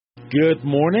Good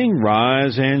morning.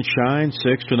 Rise and shine,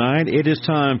 6 to 9. It is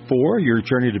time for your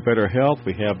journey to better health.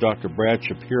 We have Dr. Brad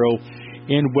Shapiro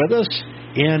in with us,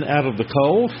 in out of the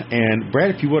cold. And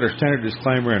Brad, if you would, our standard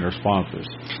disclaimer and our sponsors.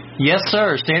 Yes,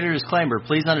 sir. Standard disclaimer.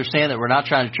 Please understand that we're not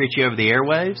trying to treat you over the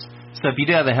airwaves. So if you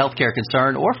do have a healthcare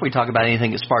concern, or if we talk about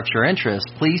anything that sparks your interest,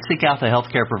 please seek out the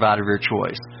healthcare provider of your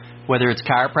choice. Whether it's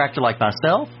chiropractor like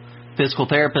myself, physical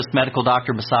therapist, medical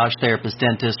doctor, massage therapist,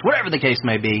 dentist, whatever the case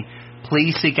may be,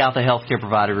 please seek out the healthcare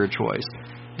provider of your choice.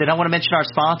 Then I want to mention our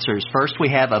sponsors. First, we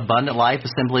have Abundant Life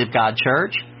Assembly of God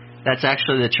Church. That's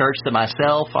actually the church that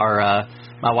myself,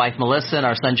 my wife Melissa, and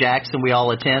our son Jackson, we all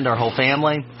attend, our whole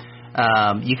family.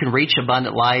 You can reach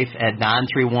Abundant Life at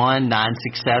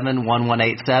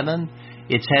 931-967-1187.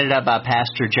 It's headed up by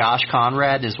Pastor Josh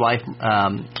Conrad and his wife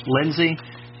Lindsay.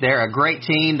 They're a great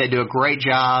team. They do a great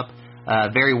job.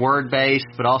 Very word-based,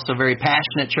 but also very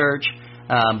passionate church.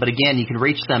 But again, you can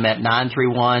reach them at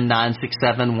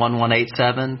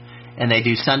 931-967-1187, and they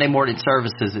do Sunday morning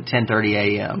services at 10:30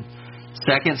 a.m.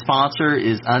 Second sponsor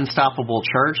is Unstoppable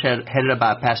Church, headed up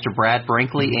by Pastor Brad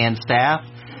Brinkley and staff.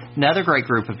 Another great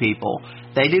group of people.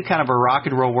 They do kind of a rock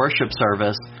and roll worship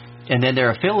service, and then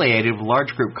they're affiliated with a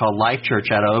large group called Life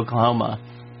Church out of Oklahoma.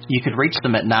 You can reach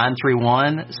them at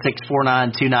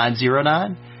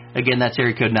 931-649-2909. Again, that's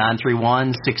area code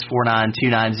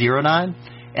 931-649-2909.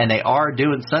 And they are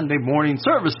doing Sunday morning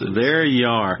services. There you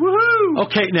are. Woohoo!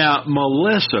 Okay, now,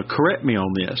 Melissa, correct me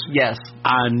on this. Yes.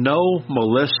 I know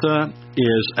Melissa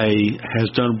has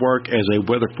done work as a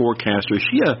weather forecaster. Is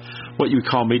she what you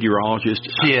call meteorologist?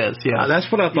 She is, yeah.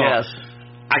 That's what I thought. Yes.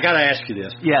 I got to ask you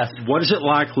this. Yes. What is it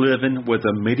like living with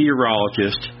a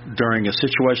meteorologist during a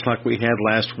situation like we had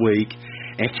last week?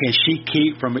 And can she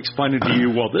keep from explaining to you,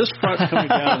 well, this front's coming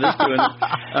down, this doing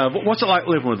it? What's it like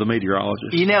living with a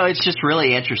meteorologist? You know, it's just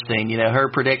really interesting. You know, her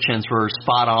predictions were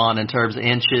spot on in terms of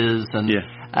inches. And, you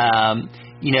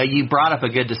know, you brought up a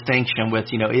good distinction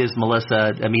with, you know, is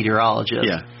Melissa a meteorologist?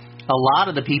 Yeah. A lot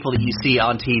of the people that you see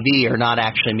on TV are not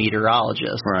actually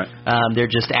meteorologists. Right. They're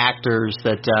just actors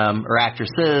that or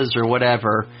actresses or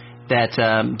whatever that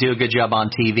do a good job on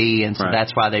TV, and so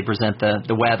that's why they present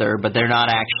the weather. But they're not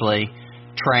actually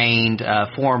trained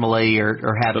formally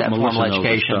or have that formal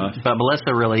education. But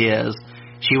Melissa really is.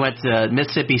 She went to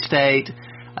Mississippi State,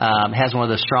 has one of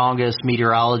the strongest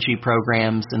meteorology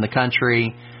programs in the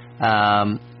country.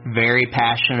 Very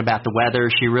passionate about the weather.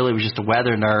 She really was just a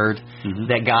weather nerd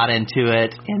that got into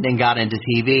it and then got into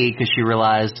TV because she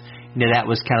realized, you know, that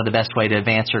was kind of the best way to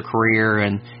advance her career.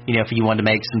 And, you know, if you wanted to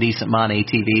make some decent money,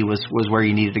 TV was where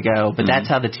you needed to go. But that's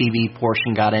how the TV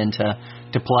portion got into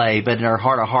play. But in her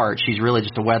heart of hearts, she's really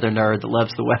just a weather nerd that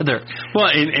loves the weather. Well,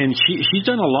 and she's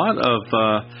done a lot of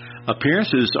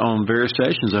appearances on various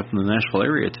stations up in the Nashville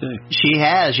area, too. She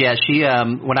has, yeah. She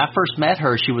when I first met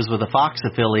her, she was with a Fox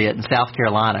affiliate in South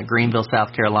Carolina, Greenville,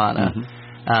 South Carolina.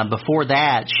 Before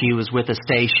that, she was with a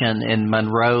station in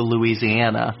Monroe,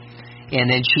 Louisiana. And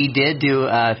then she did do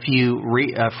a few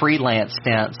freelance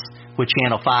stints with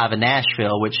Channel 5 in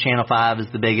Nashville, which Channel 5 is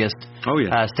the biggest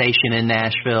station in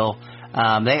Nashville.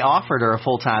 They offered her a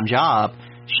full-time job.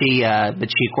 But she, of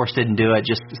course, didn't do it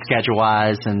just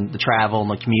schedule-wise and the travel and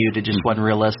the commute. It just wasn't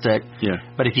realistic. Yeah.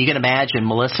 But if you can imagine,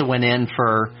 Melissa went in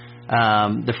for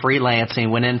the freelancing,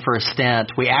 went in for a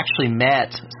stint. We actually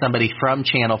met somebody from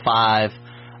Channel 5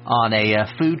 on a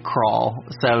food crawl.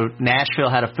 So Nashville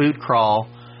had a food crawl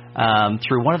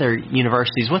through one of their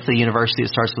universities. What's the university that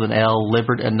starts with an L?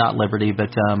 Not Liberty,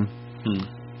 but I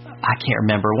can't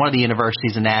remember. One of the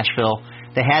universities in Nashville.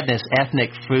 They had this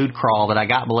ethnic food crawl that I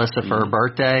got Melissa for her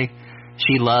birthday.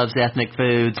 She loves ethnic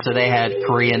food, so they had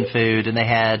Korean food, and they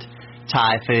had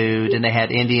Thai food, and they had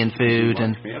Indian food,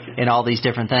 and all these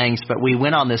different things. But we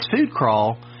went on this food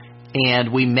crawl,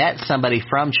 and we met somebody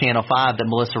from Channel 5 that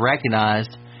Melissa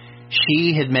recognized.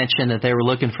 She had mentioned that they were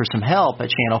looking for some help at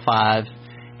Channel 5,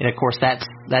 and, of course, that's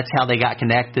how they got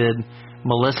connected.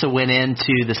 Melissa went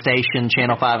into the station,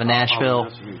 Channel 5 in Nashville.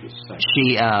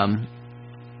 She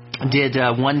did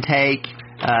one take,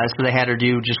 so they had her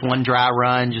do just one dry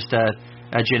run, just a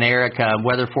generic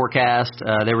weather forecast.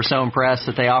 They were so impressed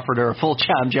that they offered her a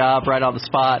full-time job right on the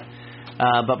spot.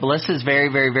 But Melissa's very,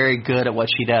 very, very good at what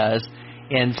she does.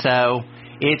 And so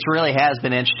it really has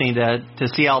been interesting to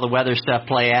see all the weather stuff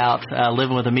play out,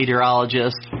 living with a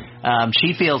meteorologist.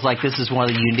 She feels like this is one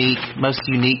of the most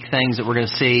unique things that we're going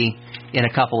to see in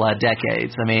a couple of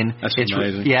decades. I mean, that's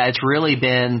amazing. It's really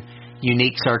been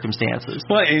unique circumstances.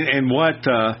 Well, and what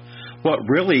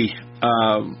really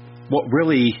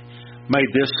made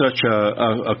this such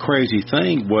a crazy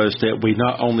thing was that we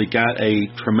not only got a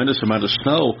tremendous amount of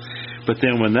snow, But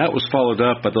then when that was followed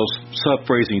up by those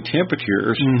sub-freezing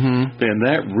temperatures, then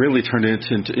that really turned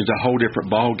into a whole different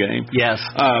ball game. Yes.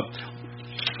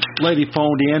 Lady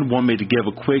phoned in, wanted me to give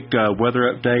a quick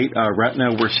weather update. Right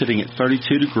now we're sitting at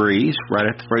 32 degrees, right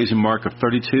at the freezing mark of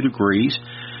 32 degrees.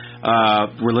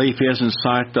 Relief is in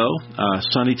sight, though.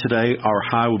 Sunny today. Our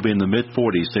high will be in the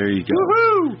mid-40s. There you go.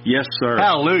 Woohoo! Yes, sir.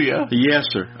 Hallelujah. Yes,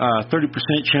 sir. 30%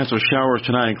 chance of showers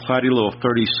tonight in cloudy, low of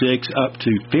 36, up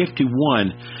to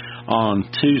 51 on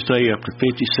Tuesday, up to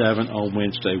 57 on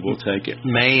Wednesday. We'll take it.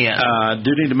 Man.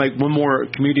 Do need to make one more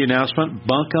community announcement.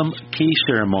 Buncombe Key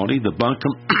Ceremony. The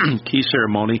Buncombe Key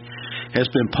Ceremony has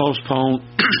been postponed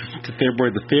to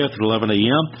February the 5th at 11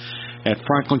 a.m. at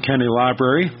Franklin County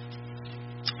Library.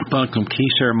 Buncombe Key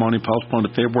Ceremony postponed to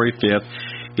February 5th,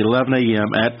 11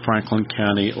 a.m. at Franklin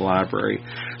County Library.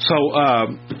 So,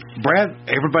 Brad,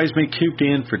 everybody's been cooped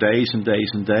in for days and days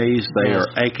and days. They are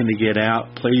aching to get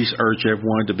out. Please urge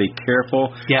everyone to be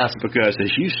careful. Yes. Because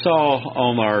as you saw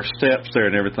on our steps there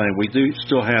and everything, we do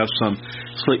still have some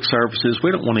slick surfaces.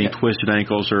 We don't want any twisted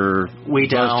ankles or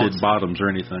busted bottoms or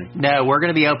anything. No, we're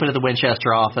going to be open at the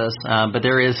Winchester office, but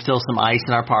there is still some ice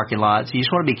in our parking lot, so you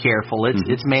just want to be careful.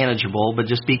 It's manageable, but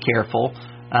just be careful.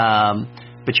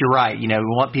 But you're right. We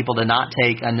want people to not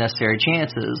take unnecessary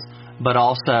chances, but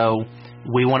also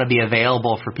we want to be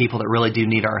available for people that really do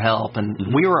need our help.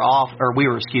 And we were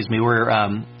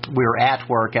at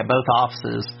work at both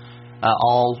offices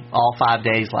all 5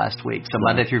 days last week. So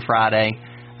Monday through Friday,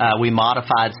 we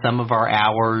modified some of our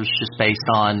hours just based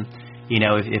on,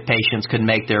 if patients couldn't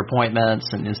make their appointments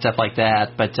and stuff like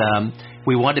that. But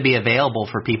we wanted to be available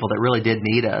for people that really did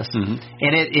need us. And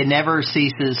it never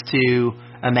ceases to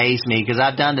amaze me because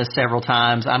I've done this several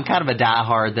times. I'm kind of a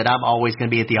diehard that I'm always going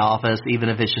to be at the office, even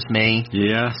if it's just me.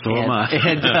 Yeah, so am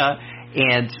I.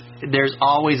 And there's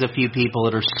always a few people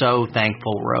that are so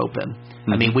thankful we're open.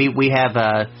 I mean, we have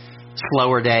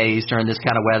slower days during this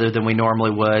kind of weather than we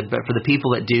normally would, but for the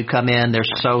people that do come in, they're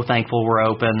so thankful we're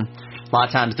open. A lot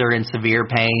of times they're in severe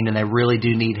pain and they really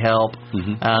do need help.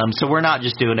 So we're not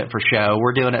just doing it for show.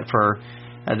 We're doing it for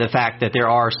the fact that there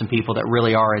are some people that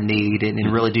really are in need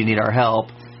and really do need our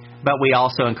help. But we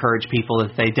also encourage people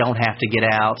if they don't have to get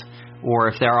out or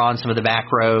if they're on some of the back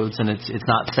roads and it's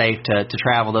not safe to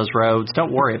travel those roads,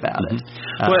 don't worry about it.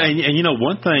 Well, and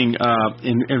one thing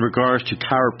in regards to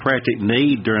chiropractic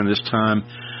need during this time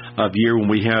of year when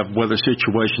we have weather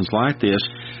situations like this,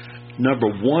 number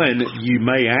one, you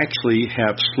may actually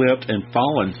have slipped and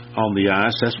fallen on the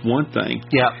ice. That's one thing.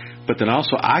 Yeah. But then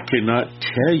also, I could not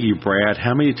tell you, Brad,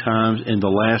 how many times in the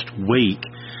last week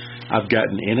I've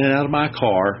gotten in and out of my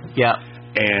car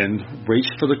and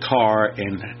reached for the car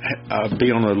and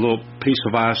be on a little piece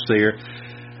of ice there,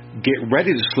 get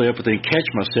ready to slip, but then catch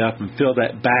myself and feel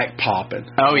that back popping.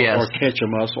 Oh, yes. Or catch a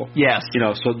muscle. Yes.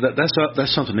 So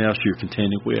that's something else you're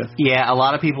contending with. Yeah, a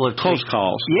lot of people have close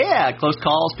calls. Yeah, close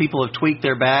calls. People have tweaked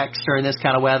their backs during this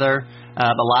kind of weather.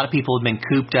 A lot of people have been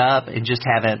cooped up and just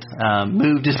haven't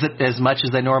moved as much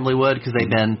as they normally would because they've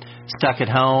been stuck at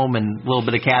home and a little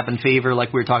bit of cabin fever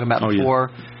like we were talking about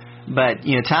before. Yeah. But,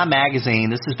 Time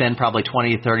Magazine, this has been probably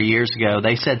 20 or 30 years ago,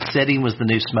 they said sitting was the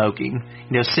new smoking.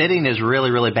 Sitting is really,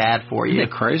 really bad for you. Isn't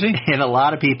it crazy? And a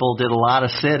lot of people did a lot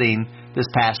of sitting this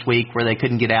past week where they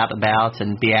couldn't get out and about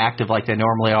and be active like they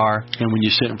normally are. And when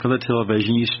you're sitting for the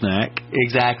television, you snack.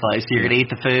 Exactly. So you're going to eat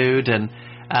the food and...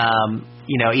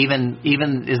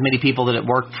 even as many people that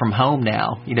work from home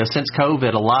now, since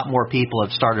COVID, a lot more people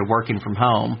have started working from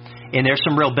home. And there's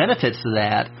some real benefits to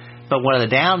that. But one of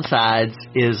the downsides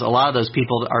is a lot of those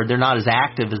people they're not as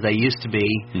active as they used to be.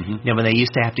 When they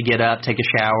used to have to get up, take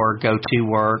a shower, go to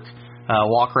work,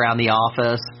 walk around the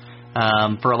office.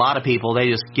 For a lot of people, they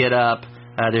just get up,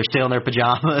 they're still in their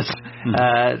pajamas.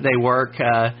 They work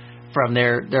from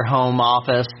their home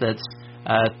office that's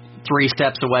 3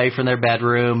 steps away from their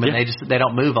bedroom, and they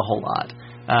don't move a whole lot.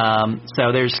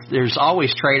 So there's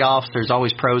always trade-offs. There's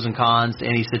always pros and cons to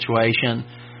any situation.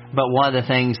 But one of the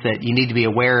things that you need to be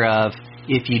aware of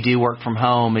if you do work from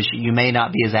home is you may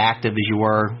not be as active as you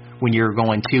were when you're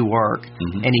going to work,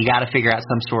 and you got to figure out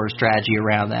some sort of strategy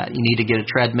around that. You need to get a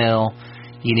treadmill.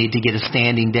 You need to get a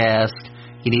standing desk.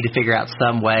 You need to figure out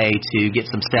some way to get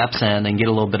some steps in and get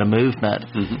a little bit of movement.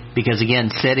 Because, again,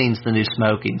 sitting's the new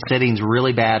smoking. Sitting's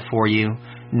really bad for you.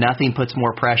 Nothing puts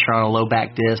more pressure on a low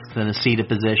back disc than a seated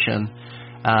position.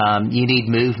 You need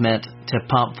movement to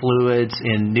pump fluids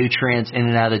and nutrients in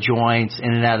and out of the joints,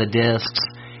 in and out of the discs,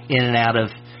 in and out of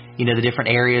the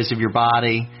different areas of your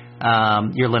body.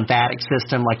 Your lymphatic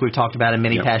system, like we've talked about in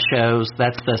many past shows,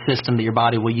 that's the system that your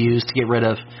body will use to get rid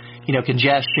of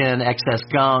congestion, excess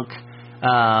gunk,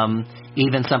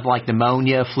 Even something like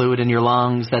pneumonia, fluid in your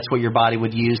lungs, that's what your body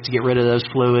would use to get rid of those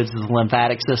fluids, is the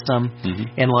lymphatic system.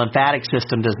 And the lymphatic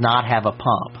system does not have a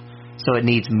pump. So it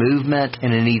needs movement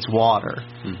and it needs water.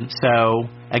 So,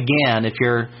 again, if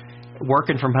you're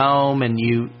working from home and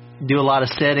you do a lot of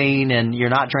sitting and you're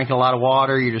not drinking a lot of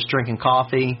water, you're just drinking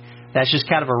coffee, that's just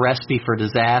kind of a recipe for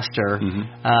disaster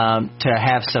to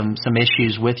have some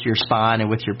issues with your spine and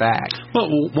with your back. Well,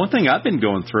 one thing I've been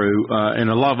going through, and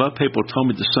a lot of other people told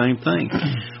me the same thing.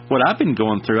 What I've been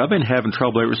going through, I've been having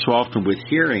trouble every so often with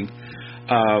hearing.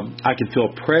 I can feel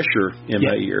pressure in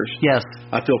my ears. Yes.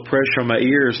 I feel pressure on my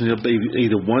ears, and it'll be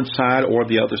either one side or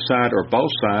the other side or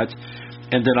both sides.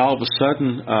 And then all of a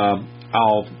sudden,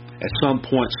 I'll at some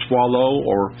point swallow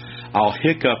or I'll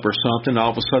hiccup or something.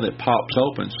 All of a sudden, it pops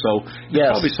open. So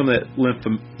probably some of that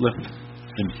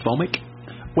lymphomic.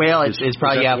 Well, it's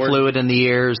probably fluid in the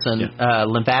ears, and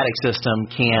lymphatic system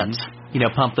can't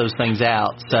pump those things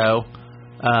out. So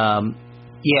so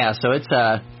it's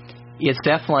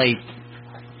definitely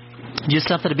just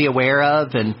something to be aware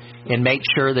of, and make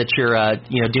sure that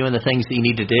you're doing the things that you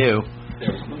need to do.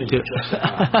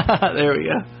 There we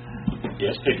go.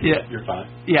 Yes, you're fine.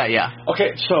 Yeah.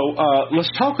 Okay, so let's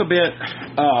talk a bit.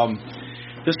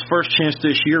 This is the first chance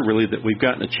this year, really, that we've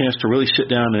gotten a chance to really sit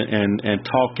down and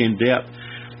talk in depth.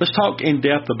 Let's talk in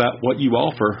depth about what you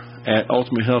offer at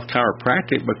Ultimate Health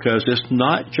Chiropractic, because it's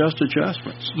not just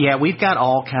adjustments. Yeah, we've got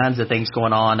all kinds of things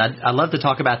going on. I'd love to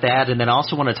talk about that, and then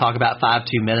also want to talk about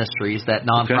 5-2 Ministries, that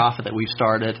nonprofit that we've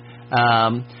started.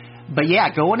 But yeah,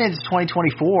 going into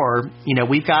 2024,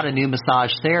 we've got a new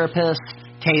massage therapist,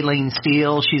 Kayleen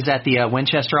Steele. She's at the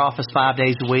Winchester office 5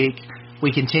 days a week.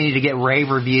 We continue to get rave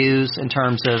reviews in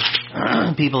terms of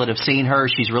people that have seen her.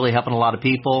 She's really helping a lot of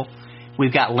people.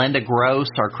 We've got Linda Gross,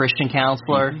 our Christian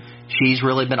counselor. She's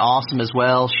really been awesome as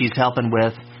well. She's helping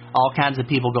with all kinds of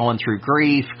people going through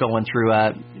grief, going through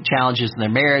challenges in their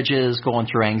marriages, going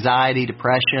through anxiety,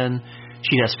 depression.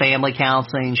 She does family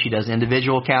counseling. She does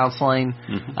individual counseling.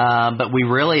 But we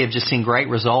really have just seen great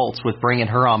results with bringing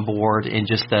her on board, and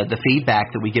just the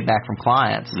feedback that we get back from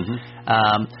clients.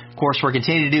 Of course, we're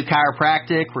continuing to do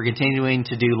chiropractic. We're continuing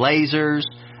to do lasers,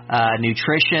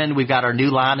 nutrition. We've got our new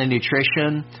line of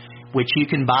nutrition, which you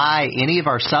can buy any of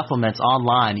our supplements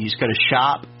online. You just go to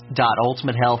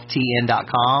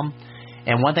shop.ultimatehealthtn.com.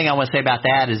 And one thing I want to say about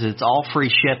that is it's all free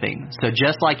shipping. So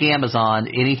just like Amazon,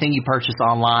 anything you purchase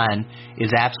online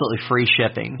is absolutely free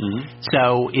shipping.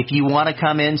 So if you want to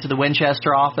come into the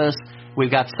Winchester office,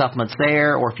 we've got supplements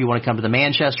there. Or if you want to come to the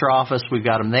Manchester office, we've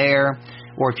got them there.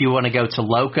 Or if you want to go to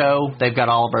Loco, they've got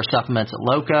all of our supplements at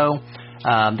Loco.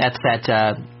 That's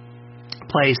that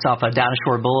place off of Downing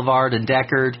Shore Boulevard in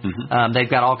Deckard. They've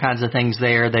got all kinds of things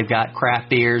there. They've got craft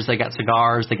beers, they got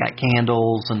cigars, they got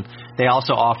candles, and they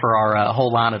also offer our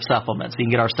whole line of supplements. You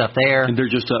can get our stuff there. And they're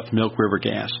just up Milk River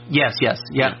Gas. Yes.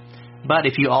 But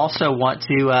if you also want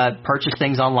to purchase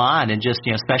things online, and just,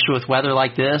 especially with weather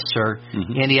like this or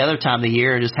any other time of the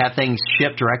year, just have things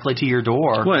shipped directly to your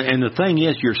door. Well, and the thing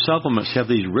is, your supplements have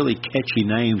these really catchy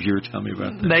names you were telling me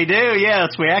about. They do,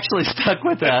 yes. We actually stuck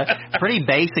with pretty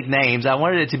basic names. I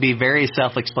wanted it to be very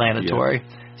self-explanatory.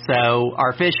 So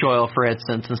our fish oil, for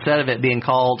instance, instead of it being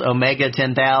called Omega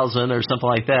 10,000 or something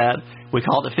like that, we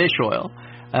called it fish oil.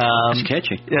 That's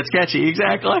catchy. That's catchy,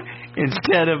 exactly.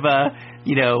 Instead of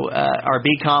our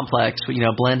B complex,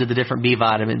 blended the different B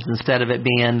vitamins. Instead of it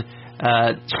being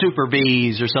Super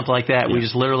Bs or something like that, we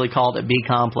just literally called it B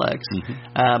complex.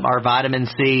 Our vitamin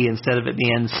C, instead of it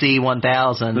being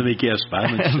C1000. Let me guess,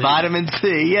 vitamin C. Vitamin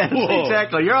C, yes,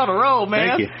 exactly. You're on a roll,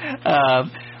 man. Thank you.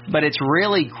 But it's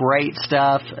really great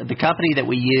stuff. The company that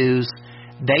we use,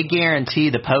 they guarantee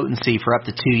the potency for up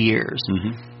to 2 years.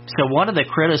 So one of the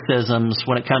criticisms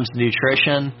when it comes to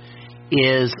nutrition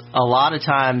is a lot of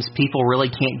times people really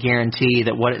can't guarantee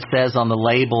that what it says on the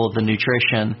label of the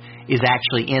nutrition is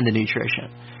actually in the nutrition.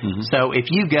 So if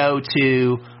you go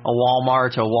to a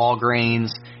Walmart or a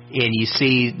Walgreens and you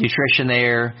see nutrition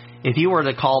there, if you were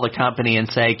to call the company and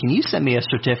say, can you send me a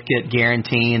certificate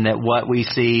guaranteeing that what we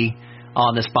see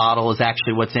on this bottle is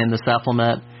actually what's in the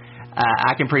supplement,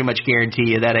 I can pretty much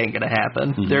guarantee you that ain't going to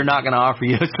happen. They're not going to offer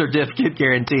you a certificate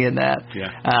guaranteeing that.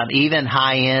 Even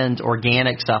high-end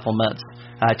organic supplements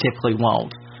typically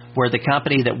won't. Where the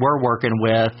company that we're working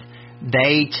with,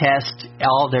 they test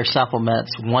all their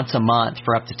supplements once a month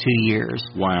for up to 2 years.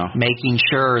 Wow. Making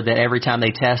sure that every time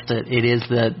they test it, it is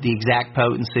the exact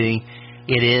potency.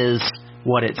 It is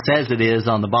what it says it is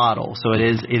on the bottle. So it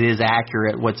is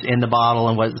accurate. What's in the bottle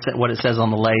and what it says on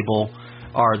the label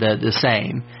are the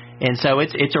same. And so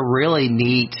it's a really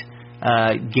neat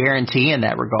guarantee in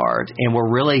that regard, and we're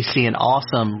really seeing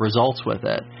awesome results with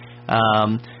it.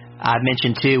 I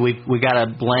mentioned too, we got a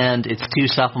blend. It's 2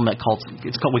 supplement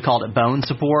we called it Bone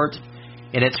Support,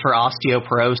 and it's for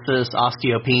osteoporosis,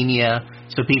 osteopenia,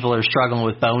 so people are struggling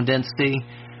with bone density.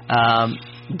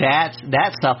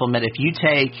 That supplement, if you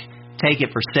take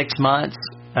it for 6 months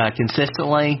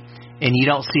consistently, and you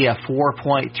don't see a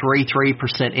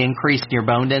 4.33% increase in your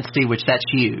bone density, which that's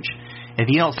huge. If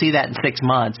you don't see that in 6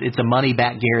 months, it's a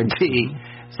money-back guarantee.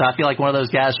 So I feel like one of those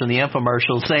guys from the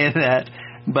infomercial saying that,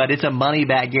 but it's a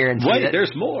money-back guarantee. Wait,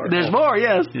 there's more. There's more,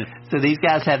 yes. Yeah. So these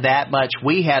guys have that much.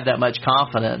 We have that much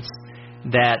confidence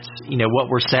that, what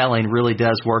we're selling really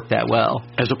does work that well.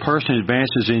 As a person who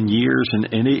advances in years,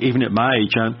 and even at my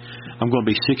age, I'm going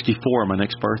to be 64 on my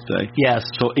next birthday. Yes.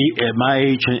 So at my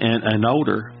age and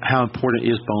older, how important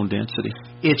is bone density?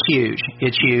 It's huge.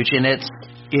 It's huge, and it's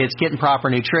getting proper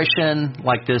nutrition,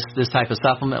 like this type of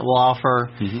supplement will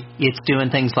offer. Mm-hmm. It's doing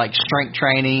things like strength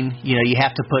training. You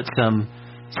have to put some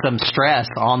stress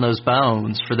on those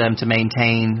bones for them to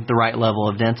maintain the right level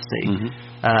of density. Mm-hmm.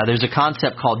 There's a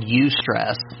concept called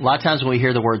eustress. A lot of times when we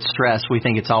hear the word stress, we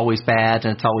think it's always bad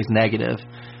and it's always negative.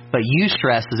 But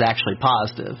eustress is actually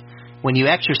positive. When you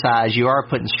exercise, you are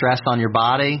putting stress on your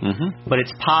body, mm-hmm. but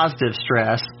it's positive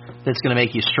stress that's going to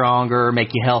make you stronger,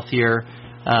 make you healthier,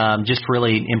 just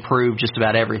really improve just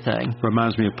about everything.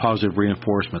 Reminds me of positive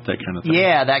reinforcement, that kind of thing.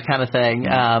 Yeah, that kind of thing.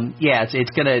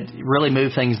 It's going to really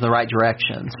move things in the right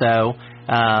direction. So,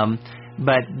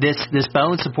 but this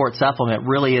bone support supplement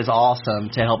really is awesome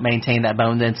to help maintain that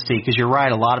bone density, because you're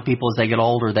right, a lot of people as they get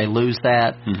older, they lose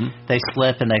that. Mm-hmm. They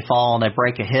slip and they fall and they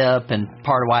break a hip, and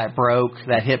part of why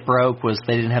that hip broke was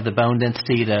they didn't have the bone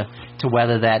density to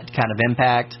weather that kind of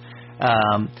impact.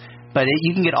 But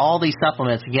you can get all these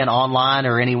supplements, again, online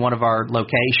or any one of our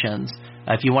locations.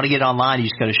 If you want to get it online, you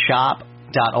just go to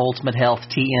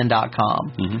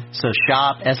shop.ultimatehealthtn.com. Mm-hmm. So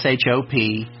shop,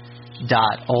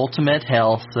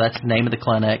 shop.ultimatehealth, so that's the name of the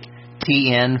clinic,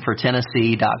 TN for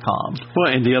Tennessee.com.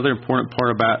 Well, and the other important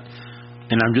part about,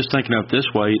 and I'm just thinking of it this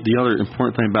way, the other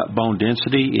important thing about bone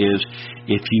density is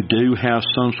if you do have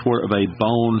some sort of a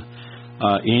bone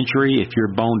injury, if your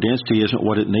bone density isn't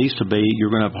what it needs to be, you're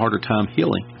going to have a harder time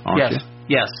healing, aren't you?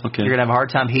 Yes. Okay. You're going to have a hard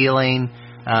time healing.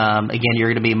 Again, you're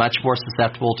going to be much more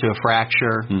susceptible to a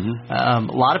fracture. Mm-hmm.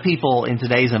 A lot of people in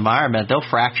today's environment, they'll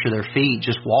fracture their feet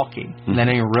just walking. Mm-hmm. And they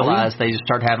don't even realize they just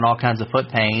start having all kinds of foot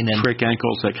pain. And trick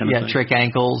ankles, that kind of thing. Yeah, trick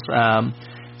ankles.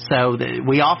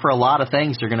 We offer a lot of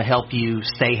things that are going to help you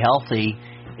stay healthy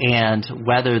and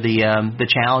weather the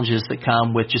challenges that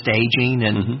come with just aging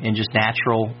and, mm-hmm. and just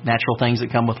natural things that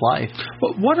come with life.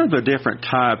 Well, what are the different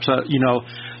types?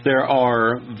 There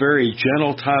are very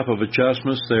gentle type of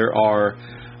adjustments. There are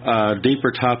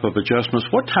deeper type of adjustments.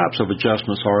 What types of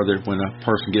adjustments are there when a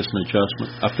person gets an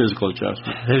adjustment, a physical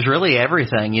adjustment? There's really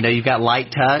everything. You've got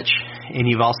light touch, and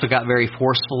you've also got very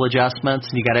forceful adjustments,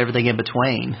 and you've got everything in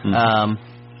between. Mm-hmm.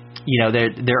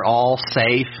 They're all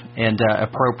safe and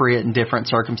appropriate in different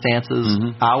circumstances.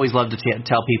 Mm-hmm. I always love to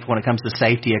tell people when it comes to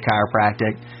safety of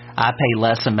chiropractic, I pay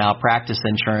less in malpractice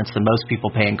insurance than most people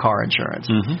pay in car insurance.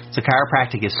 Mm-hmm. So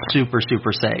chiropractic is super,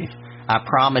 super safe. I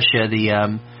promise you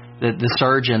the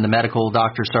surgeon, the medical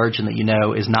doctor surgeon that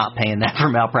is not paying that for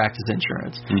malpractice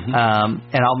insurance. Mm-hmm.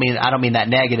 And I don't mean that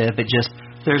negative, but just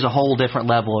there's a whole different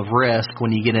level of risk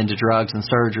when you get into drugs and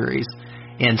surgeries.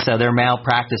 And so their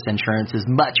malpractice insurance is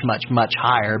much, much, much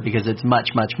higher because it's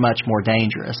much, much, much more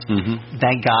dangerous. Mm-hmm.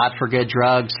 Thank God for good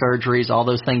drugs, surgeries, all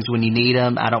those things when you need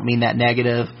them. I don't mean that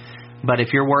negative. But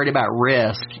if you're worried about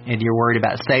risk and you're worried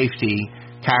about safety,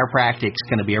 chiropractic is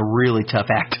going to be a really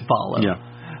tough act to follow. Yeah.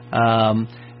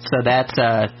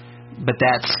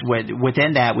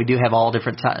 Within that, we do have all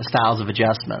different styles of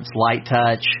adjustments, light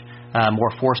touch, more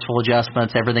forceful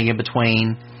adjustments, everything in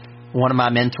between. One of my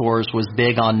mentors was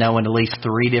big on knowing at least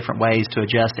 3 different ways to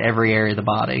adjust every area of the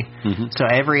body. Mm-hmm. So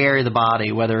every area of the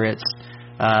body, whether it's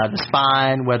the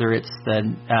spine, whether it's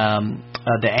the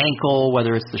ankle,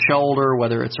 whether it's the shoulder,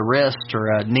 whether it's a wrist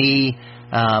or a knee,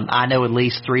 I know at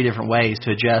least 3 different ways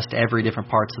to adjust every different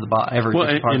parts of the body.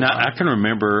 I can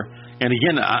remember, and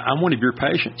again, I'm one of your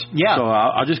patients. Yeah. So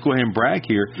I'll just go ahead and brag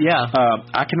here. Yeah.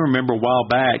 I can remember a while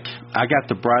back, I got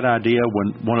the bright idea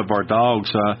when one of our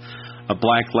dogs, a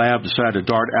black lab, decided to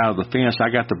dart out of the fence. I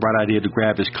got the bright idea to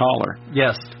grab his collar.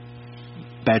 Yes.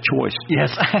 Bad choice.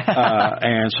 Yes.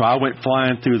 And so I went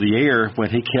flying through the air. When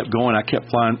he kept going, I kept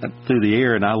flying through the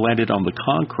air, and I landed on the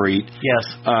concrete. Yes.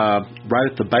 Right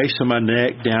at the base of my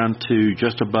neck down to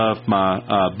just above my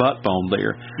butt bone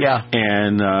there. Yeah.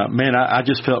 And, I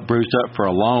just felt bruised up for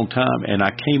a long time. And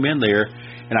I came in there,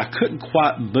 and I couldn't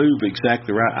quite move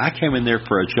exactly right. I came in there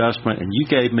for adjustment, and you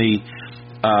gave me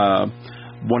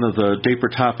one of the deeper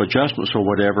type adjustments or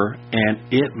whatever, and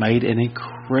it made an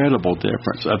incredible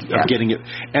difference of getting it.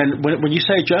 And when you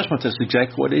say adjustment, that's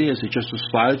exactly what it is. It's just a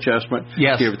slight adjustment to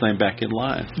get everything back in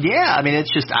line. Yeah, I mean,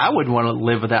 it's just, I wouldn't want to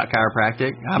live without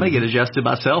chiropractic. I'm going to get adjusted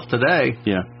myself today.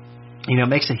 Yeah. You know, it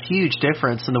makes a huge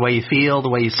difference in the way you feel, the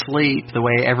way you sleep, the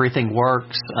way everything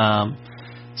works.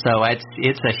 So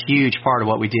it's a huge part of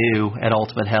what we do at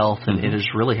Ultimate Health, and it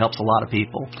really helps a lot of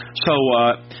people. So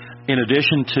in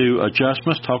addition to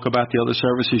adjustments, talk about the other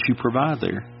services you provide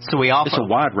there. So we offer, it's a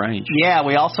wide range. Yeah,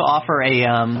 we also offer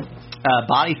a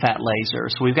body fat laser.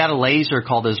 So we've got a laser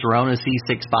called the Zerona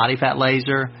Z6 body fat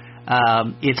laser.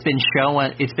 It's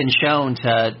been shown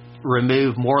to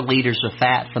remove more liters of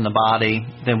fat from the body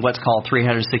than what's called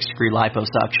 360-degree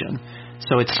liposuction.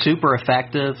 So it's super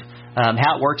effective.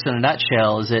 How it works in a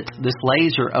nutshell is that this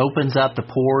laser opens up the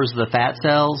pores of the fat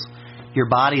cells. Your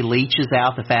body leaches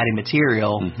out the fatty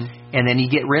material, and then you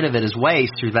get rid of it as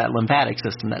waste through that lymphatic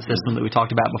system, that system that we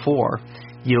talked about before.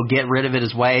 You'll get rid of it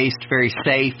as waste, very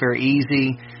safe, very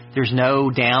easy. There's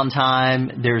no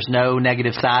downtime. There's no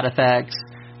negative side effects.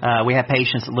 We have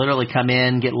patients that literally come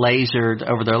in, get lasered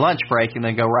over their lunch break, and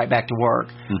then go right back to work.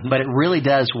 But it really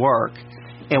does work.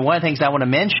 And one of the things I want to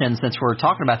mention, since we're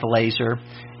talking about the laser,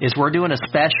 is we're doing a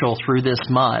special through this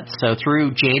month. So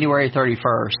through January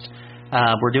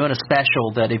 31st, we're doing a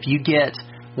special that if you get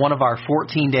one of our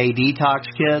 14-day detox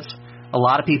kits, a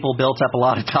lot of people built up a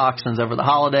lot of toxins over the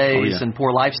holidays and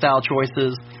poor lifestyle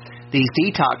choices. These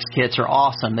detox kits are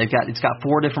awesome. It's got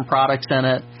 4 different products in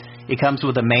it. It comes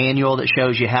with a manual that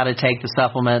shows you how to take the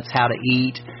supplements, how to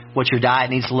eat, what your diet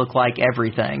needs to look like,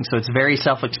 everything. So it's very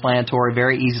self-explanatory,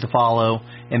 very easy to follow,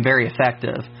 and very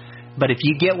effective. But if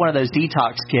you get one of those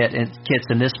detox kits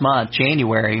in this month,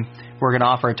 January, we're going to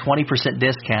offer a 20%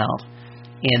 discount.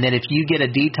 And then if you get a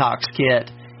detox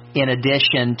kit in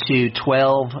addition to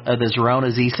 12 of the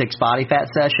Zerona Z6 body fat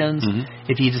sessions,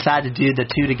 if you decide to do the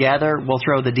 2 together, we'll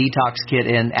throw the detox kit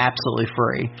in absolutely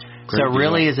free. So it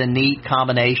really is a neat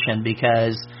combination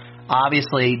because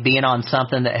obviously being on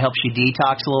something that helps you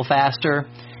detox a little faster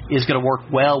is going to work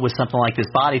well with something like this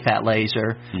body fat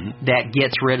laser that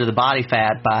gets rid of the body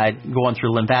fat by going through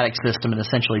the lymphatic system and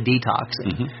essentially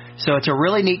detoxing. So it's a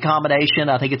really neat combination.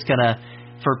 I think it's going to,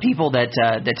 for people that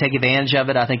take advantage of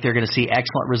it, I think they're going to see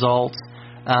excellent results.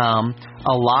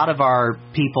 A lot of our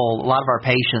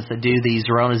patients that do the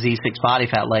Zerona Z6 body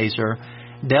fat laser,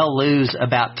 they'll lose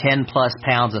about 10 plus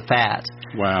pounds of fat.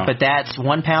 Wow. But that's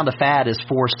 1 pound of fat is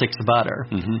 4 sticks of butter.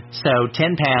 So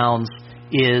 10 pounds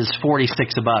is 40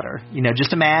 sticks of butter. You know,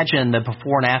 just imagine the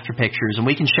before and after pictures, and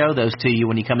we can show those to you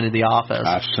when you come into the office.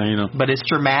 I've seen them. But it's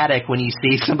dramatic when you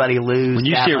see somebody lose when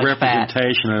you that see a much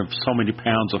representation fat. of so many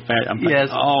pounds of fat, I'm thinking,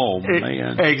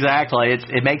 man. Exactly.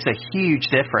 It makes a huge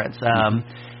difference.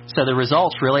 So the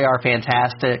results really are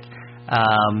fantastic.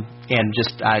 And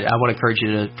just, I want to encourage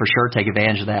you to for sure take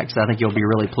advantage of that because I think you'll be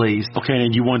really pleased. Okay,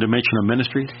 and you wanted to mention a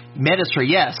ministry?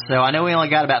 Ministry, yes. So I know we only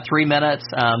got about 3 minutes.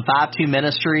 5-2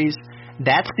 Ministries,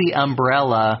 that's the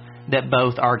umbrella that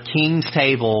both our King's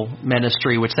Table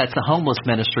ministry, which that's the homeless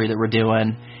ministry that we're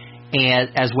doing, and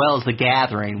as well as the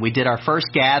Gathering. We did our first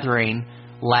gathering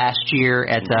last year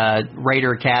at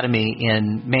Raider Academy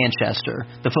in Manchester,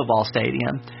 the football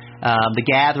stadium. The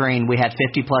Gathering, we had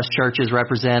 50-plus churches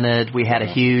represented. We had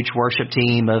a huge worship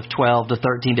team of 12 to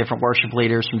 13 different worship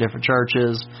leaders from different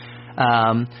churches.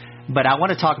 But I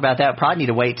want to talk about that. Probably need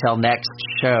to wait till next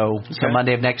show, so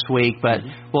Monday of next week. But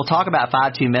we'll talk about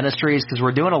 5-2 Ministries because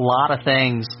we're doing a lot of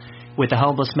things with the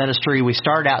homeless ministry. We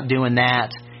started out doing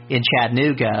that in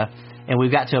Chattanooga, and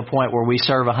we've got to a point where we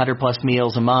serve 100-plus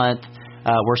meals a month.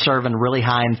 We're serving really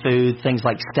high-end food, things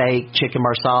like steak, chicken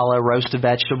marsala, roasted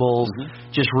vegetables,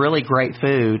 just really great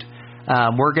food.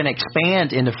 We're going to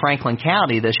expand into Franklin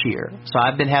County this year. So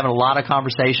I've been having a lot of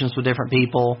conversations with different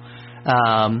people.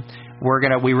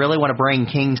 We really want to bring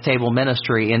King's Table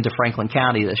Ministry into Franklin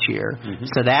County this year.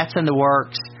 So that's in the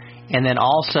works. And then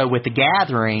also with the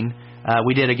Gathering,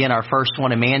 we did, again, our first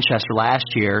one in Manchester last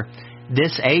year.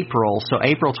 This April, so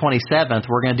April 27th,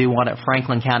 we're going to do one at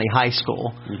Franklin County High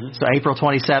School. So April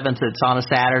 27th, it's on a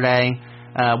Saturday.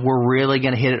 We're really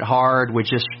going to hit it hard with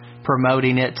just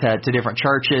promoting it to different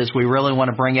churches. We really want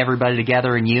to bring everybody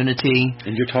together in unity.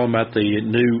 And you're talking about the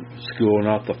new school,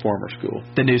 not the former school.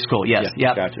 The new school, yes.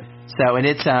 Yeah, gotcha. So, and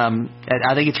it's,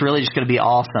 I think it's really just going to be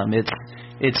awesome.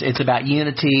 It's about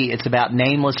unity. It's about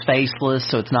nameless, faceless.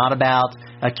 So it's not about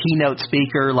a keynote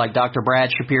speaker like Dr.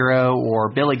 Brad Shapiro or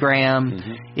Billy Graham.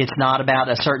 It's not about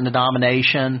a certain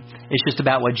denomination. It's just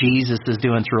about what Jesus is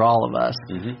doing through all of us.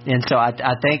 And so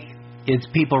I think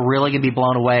people really going to be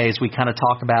blown away as we kind of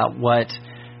talk about what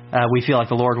we feel like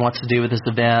the Lord wants to do with this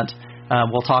event.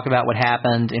 We'll talk about what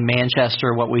happened in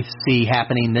Manchester, what we see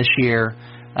happening this year.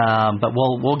 But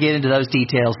we'll get into those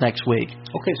details next week.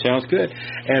 Okay, sounds good.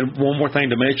 And one more thing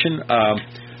to mention.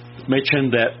 Mention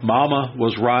that Mama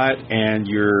was right and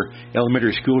your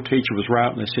elementary school teacher was right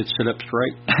when they said sit up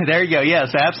straight. There you go.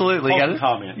 Yes, absolutely.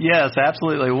 Comment. Yes,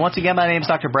 absolutely. Once again, my name is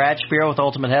Dr. Brad Shapiro with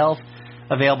Ultimate Health,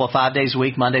 available 5 days a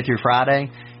week, Monday through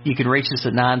Friday. You can reach us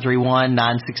at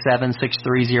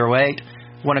 931-967-6308. I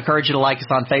want to encourage you to like us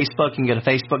on Facebook. You can go to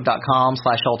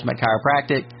facebook.com/Ultimate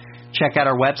Chiropractic. Check out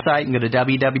our website and go to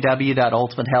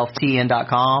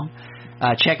www.ultimatehealthtn.com.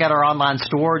 Check out our online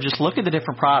store. Just look at the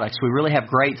different products. We really have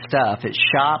great stuff. It's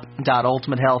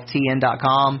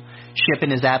shop.ultimatehealthtn.com.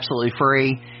 Shipping is absolutely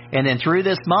free. And then through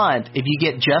this month, if you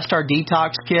get just our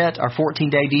detox kit, our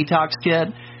 14-day detox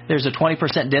kit, there's a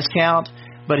 20% discount.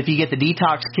 But if you get the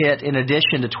detox kit in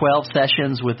addition to 12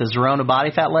 sessions with the Zerona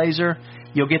body fat laser,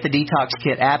 you'll get the detox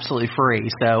kit absolutely free.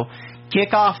 So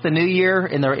kick off the new year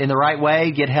in the right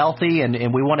way, get healthy, and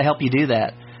we want to help you do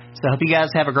that. So I hope you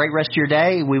guys have a great rest of your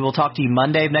day. We will talk to you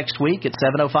Monday of next week at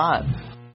 7:05.